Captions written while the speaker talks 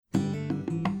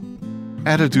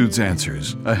Attitudes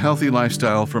Answers, a healthy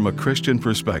lifestyle from a Christian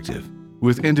perspective,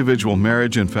 with individual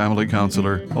marriage and family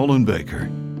counselor Olin Baker.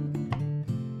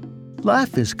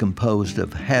 Life is composed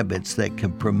of habits that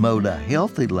can promote a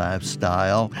healthy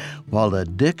lifestyle, while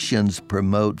addictions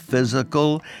promote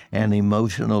physical and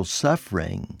emotional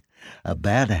suffering. A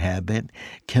bad habit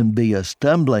can be a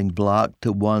stumbling block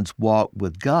to one's walk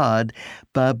with God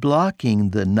by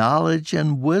blocking the knowledge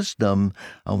and wisdom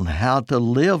on how to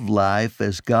live life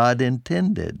as God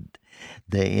intended.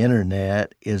 The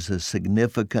Internet is a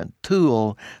significant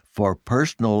tool for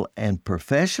personal and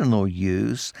professional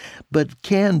use, but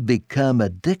can become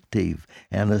addictive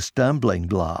and a stumbling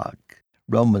block.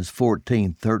 Romans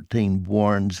 14:13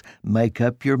 warns, "Make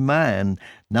up your mind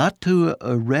not to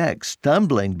erect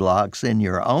stumbling blocks in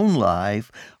your own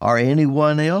life or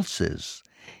anyone else's."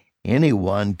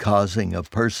 Anyone causing a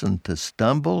person to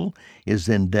stumble is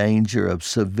in danger of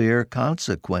severe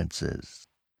consequences.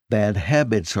 Bad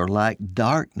habits are like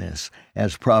darkness,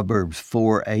 as Proverbs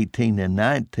 4:18 and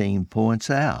 19 points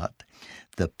out.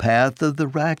 The path of the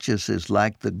righteous is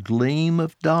like the gleam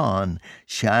of dawn,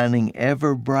 shining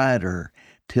ever brighter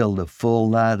till the full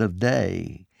light of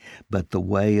day. But the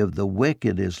way of the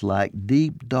wicked is like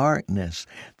deep darkness.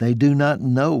 They do not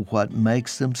know what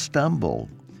makes them stumble.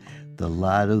 The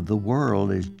light of the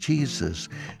world is Jesus,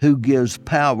 who gives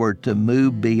power to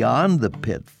move beyond the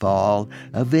pitfall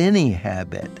of any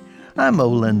habit. I'm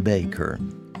Olin Baker.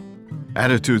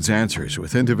 Attitudes Answers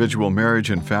with individual marriage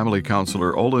and family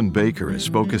counselor Olin Baker is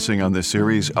focusing on the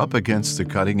series Up Against the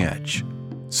Cutting Edge.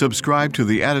 Subscribe to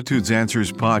the Attitudes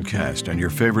Answers podcast on your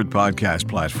favorite podcast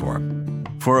platform.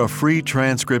 For a free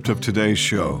transcript of today's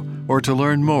show or to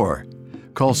learn more,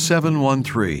 call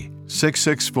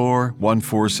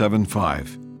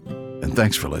 713-664-1475. And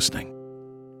thanks for listening.